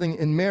something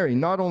in Mary,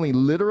 not only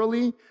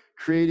literally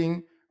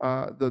creating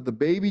the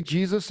baby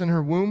Jesus in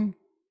her womb,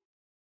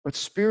 but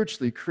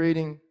spiritually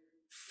creating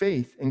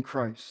faith in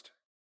Christ.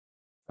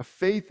 A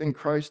faith in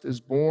Christ is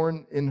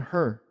born in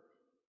her.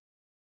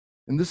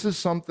 And this is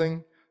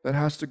something that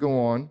has to go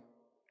on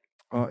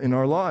in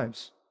our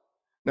lives.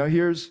 Now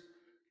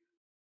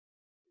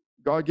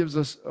God gives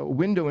us a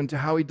window into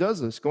how he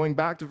does this. Going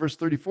back to verse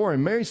 34,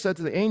 and Mary said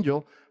to the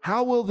angel,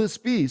 "How will this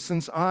be,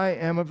 since I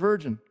am a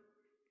virgin?"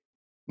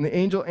 And the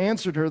angel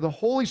answered her, "The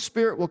Holy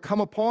Spirit will come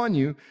upon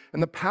you,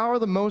 and the power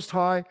of the Most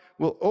High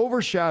will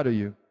overshadow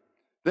you.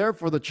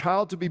 Therefore, the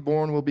child to be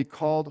born will be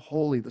called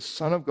Holy, the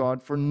Son of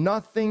God, for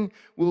nothing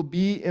will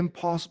be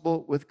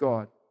impossible with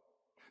God."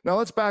 Now,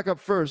 let's back up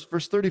first.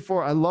 Verse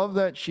 34, I love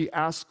that she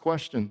asks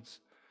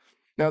questions.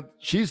 Now,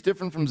 she's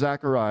different from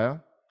Zechariah.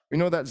 We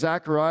know that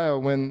Zechariah,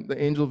 when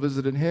the angel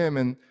visited him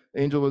and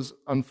the angel was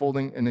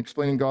unfolding and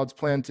explaining God's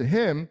plan to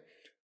him,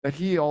 that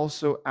he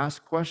also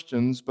asked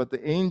questions, but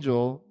the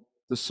angel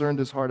discerned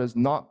his heart as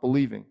not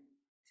believing.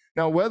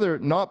 Now, whether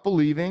not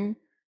believing,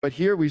 but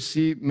here we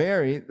see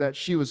Mary, that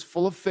she was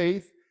full of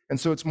faith, and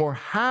so it's more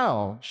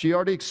how. She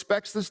already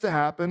expects this to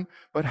happen,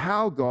 but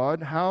how,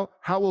 God?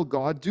 How will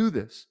God do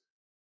this?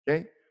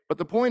 Okay? But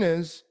the point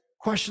is,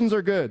 questions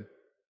are good.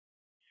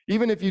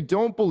 Even if you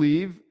don't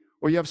believe,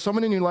 or you have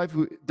someone in your life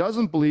who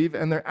doesn't believe,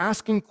 and they're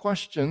asking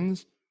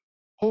questions,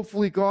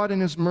 hopefully God in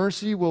his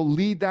mercy will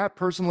lead that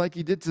person like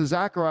he did to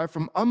Zechariah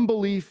from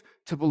unbelief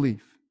to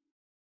belief.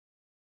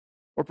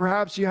 Or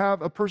perhaps you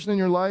have a person in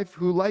your life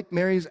who, like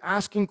Mary, is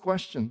asking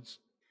questions.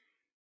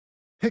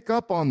 Pick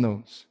up on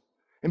those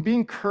and be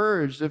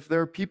encouraged if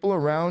there are people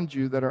around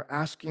you that are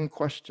asking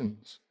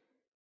questions.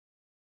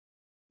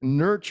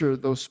 Nurture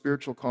those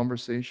spiritual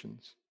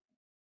conversations.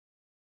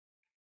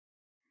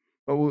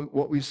 But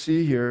what we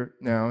see here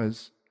now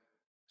is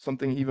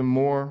something even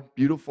more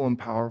beautiful and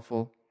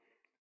powerful.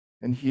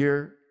 And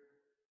here,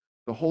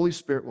 the Holy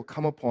Spirit will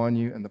come upon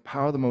you, and the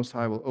power of the Most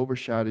High will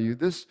overshadow you.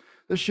 This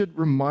should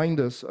remind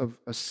us of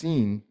a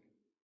scene,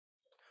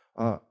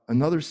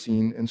 another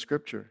scene in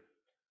Scripture.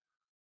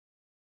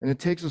 And it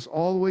takes us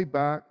all the way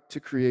back to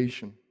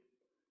creation,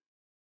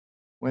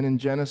 when in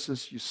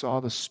Genesis you saw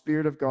the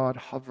Spirit of God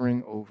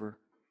hovering over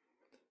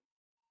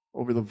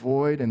the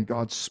void, and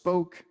God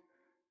spoke,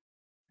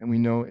 and we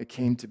know it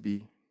came to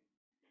be.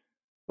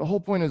 The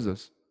whole point is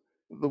this: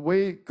 the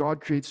way God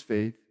creates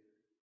faith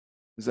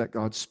is that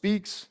God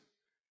speaks,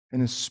 and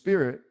his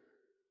Spirit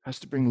has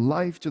to bring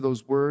life to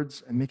those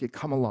words and make it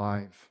come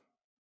alive.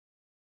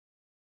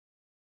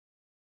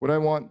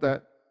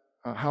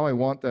 How I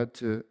want that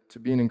to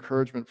be an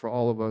encouragement for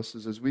all of us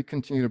is, as we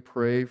continue to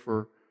pray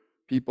for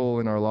people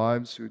in our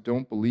lives who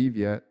don't believe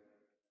yet,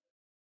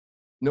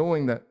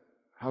 knowing that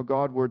how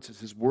God works is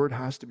his word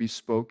has to be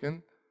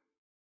spoken.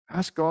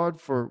 Ask God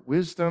for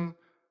wisdom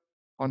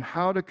on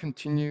how to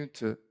continue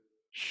to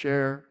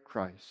share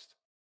Christ,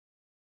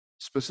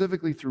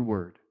 specifically through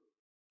word.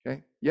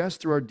 Okay? Yes,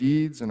 through our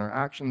deeds and our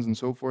actions and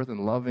so forth,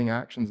 and loving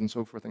actions and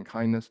so forth, and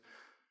kindness.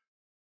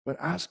 But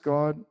ask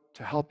God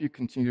to help you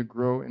continue to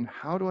grow in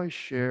how do I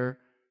share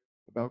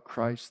about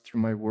Christ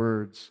through my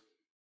words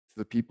to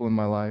the people in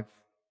my life,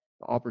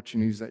 the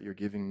opportunities that you're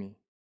giving me.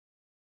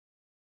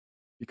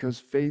 Because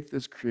faith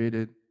is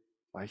created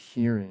by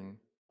hearing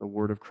the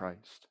word of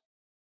Christ.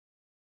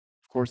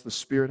 Of course, the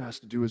Spirit has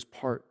to do his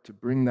part to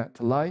bring that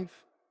to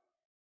life,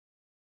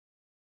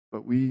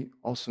 but we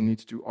also need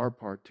to do our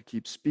part to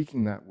keep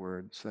speaking that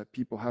word so that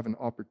people have an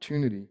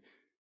opportunity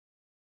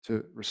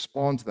to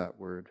respond to that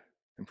word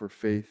and for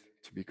faith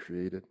to be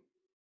created.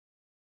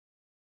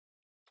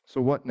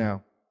 So what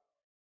now?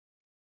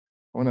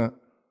 I want to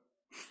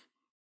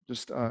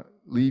just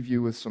leave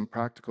you with some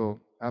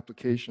practical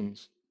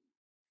applications.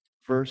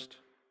 First,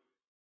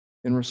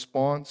 in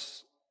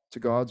response to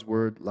God's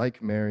word,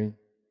 like Mary,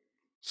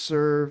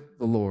 serve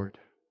the Lord.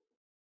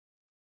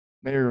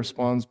 Mary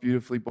responds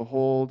beautifully,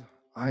 behold,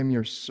 I'm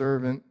your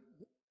servant.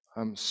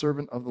 I'm a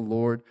servant of the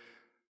Lord.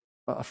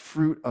 A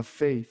fruit of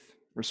faith,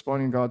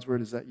 responding to God's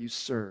word, is that you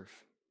serve.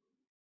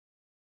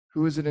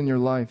 Who is it in your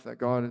life that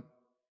God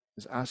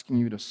is asking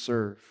you to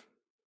serve?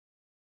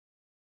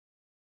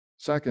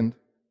 Second,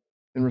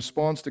 in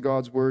response to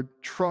God's word,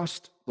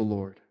 trust the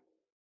Lord.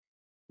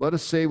 Let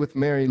us say with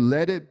Mary,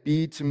 let it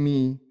be to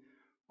me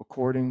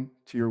according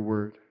to your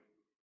word.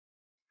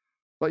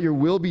 Let your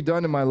will be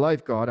done in my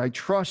life, God. I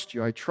trust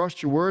you. I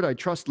trust your word. I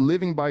trust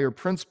living by your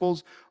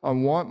principles. I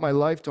want my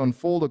life to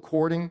unfold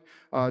according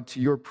to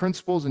your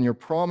principles and your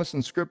promise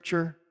in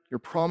Scripture, your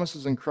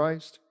promises in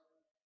Christ.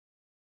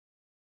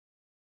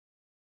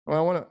 Well,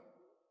 I want to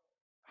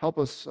help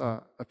us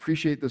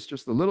appreciate this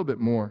just a little bit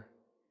more.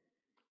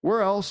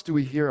 Where else do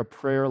we hear a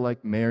prayer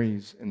like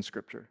Mary's in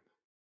Scripture?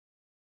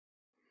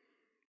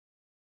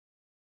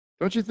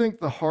 Don't you think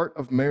the heart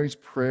of Mary's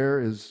prayer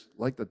is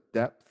like the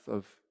depth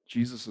of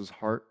Jesus'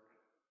 heart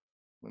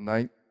the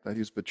night that he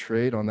was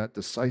betrayed, on that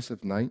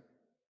decisive night?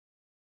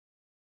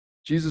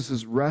 Jesus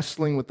is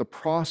wrestling with the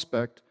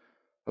prospect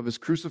of his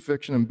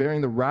crucifixion and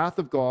bearing the wrath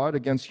of God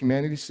against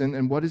humanity's sin.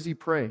 And what does he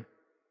pray?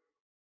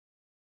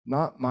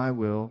 Not my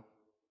will,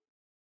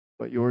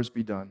 but yours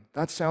be done.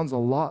 That sounds a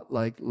lot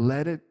like,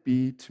 let it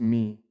be to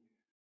me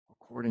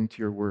according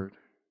to your word.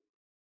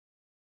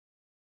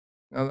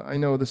 Now, I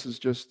know this is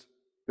just a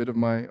bit of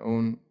my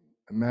own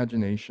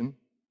imagination,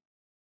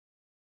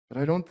 but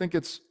I don't think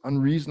it's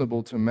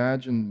unreasonable to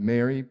imagine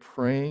Mary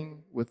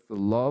praying with the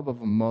love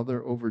of a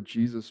mother over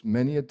Jesus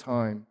many a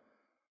time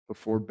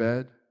before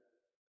bed,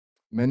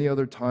 many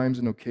other times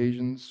and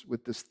occasions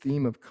with this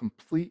theme of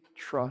complete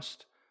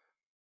trust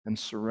and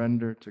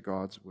surrender to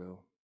God's will.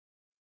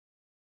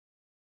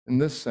 In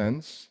this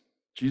sense,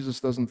 Jesus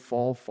doesn't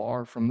fall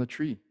far from the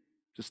tree,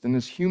 just in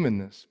his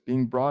humanness,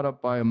 being brought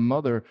up by a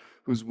mother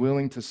who's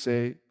willing to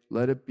say,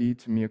 let it be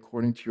to me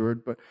according to your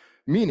word. But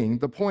meaning,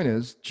 the point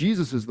is,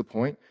 Jesus is the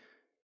point.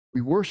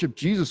 We worship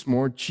Jesus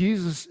more.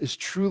 Jesus is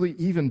truly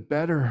even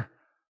better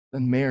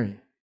than Mary.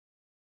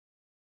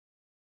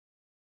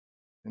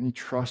 And he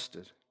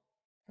trusted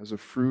as a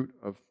fruit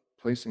of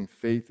placing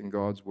faith in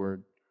God's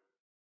word.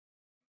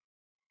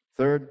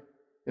 Third,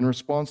 in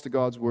response to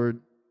God's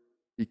word,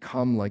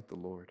 become like the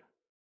Lord.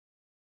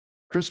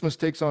 Christmas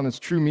takes on its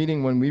true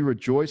meaning when we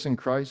rejoice in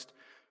Christ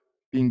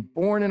being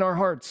born in our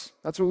hearts.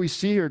 That's what we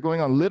see here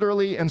going on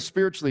literally and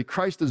spiritually.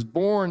 Christ is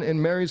born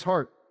in Mary's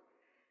heart.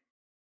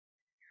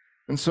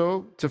 And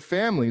so, to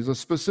families, a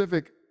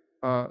specific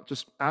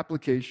just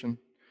application.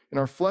 In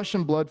our flesh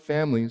and blood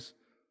families,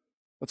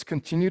 let's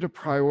continue to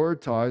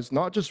prioritize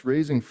not just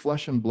raising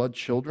flesh and blood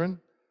children,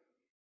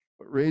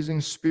 but raising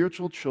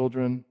spiritual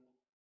children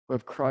who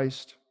have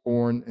Christ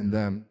born in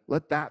them.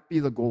 Let that be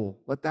the goal.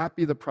 Let that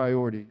be the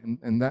priority.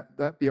 And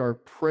that be our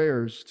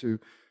prayers to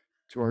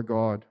our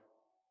God.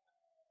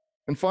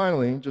 And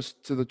finally,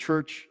 just to the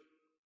church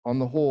on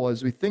the whole,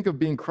 as we think of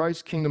being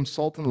Christ's kingdom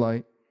salt and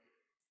light,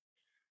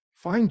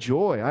 find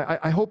joy.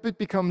 I hope it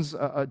becomes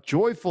a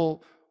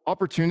joyful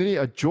opportunity,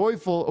 a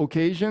joyful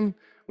occasion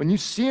when you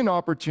see an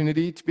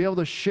opportunity to be able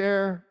to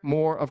share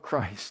more of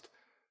Christ.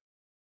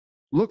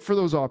 Look for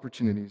those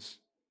opportunities.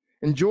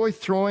 Enjoy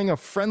throwing a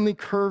friendly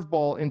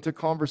curveball into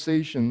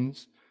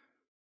conversations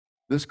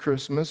this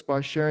Christmas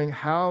by sharing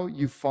how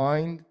you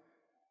find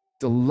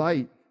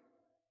delight,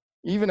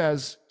 even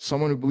as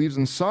someone who believes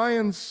in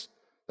science,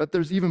 that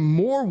there's even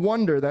more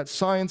wonder that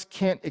science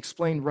can't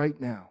explain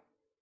right now.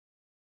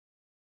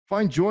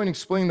 Find joy in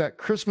explaining that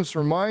Christmas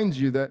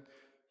reminds you that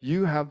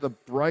you have the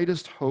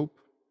brightest hope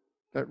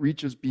that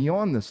reaches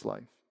beyond this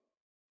life.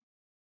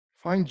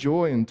 Find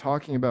joy in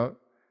talking about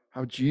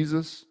how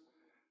Jesus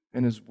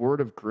and his word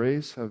of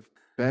grace have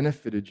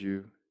benefited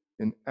you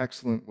in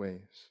excellent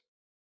ways.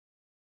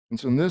 And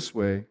so in this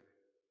way,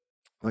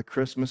 let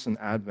Christmas and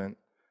Advent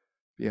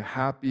be a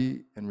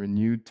happy and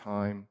renewed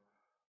time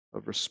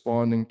of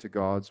responding to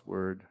God's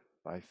word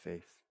by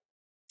faith.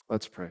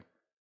 Let's pray.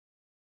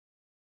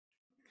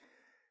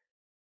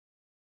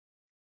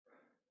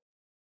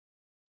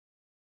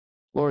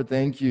 Lord,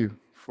 thank you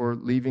for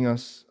leaving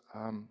us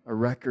a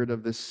record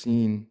of this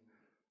scene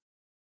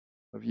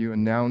of you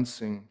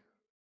announcing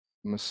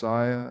the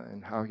Messiah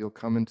and how he'll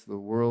come into the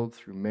world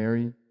through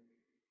Mary.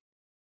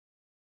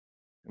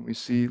 And we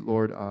see,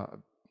 Lord,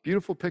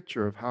 beautiful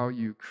picture of how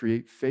you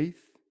create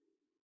faith.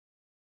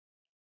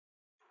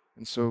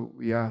 And so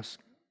we ask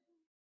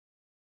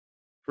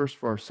first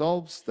for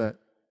ourselves that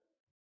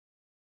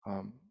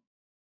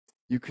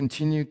you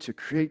continue to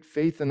create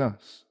faith in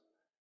us.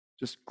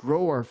 Just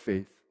grow our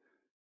faith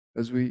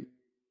as we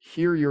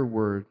hear your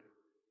word,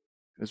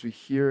 as we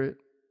hear it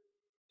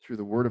through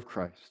the word of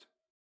Christ.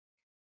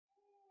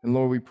 And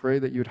Lord, we pray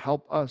that you'd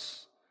help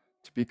us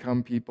to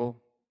become people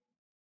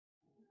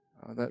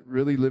that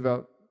really live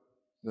out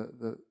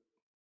the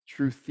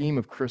true theme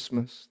of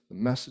Christmas, the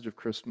message of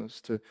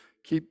Christmas, to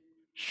keep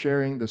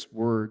sharing this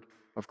word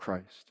of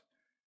Christ.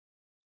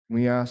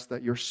 We ask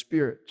that your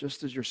Spirit,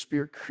 just as your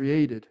Spirit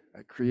created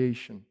at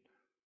creation,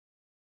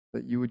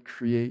 that you would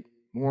create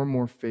more and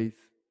more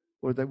faith,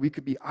 Lord, that we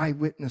could be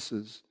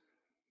eyewitnesses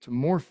to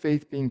more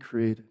faith being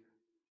created.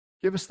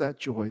 Give us that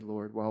joy,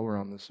 Lord, while we're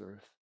on this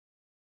earth,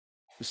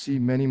 to see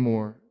many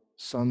more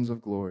sons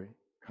of glory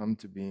come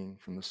to being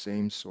from the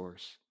same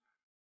source,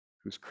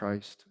 who's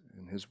Christ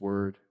and his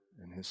word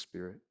and his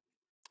Spirit.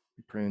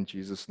 We pray in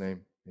Jesus'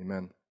 name,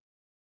 amen.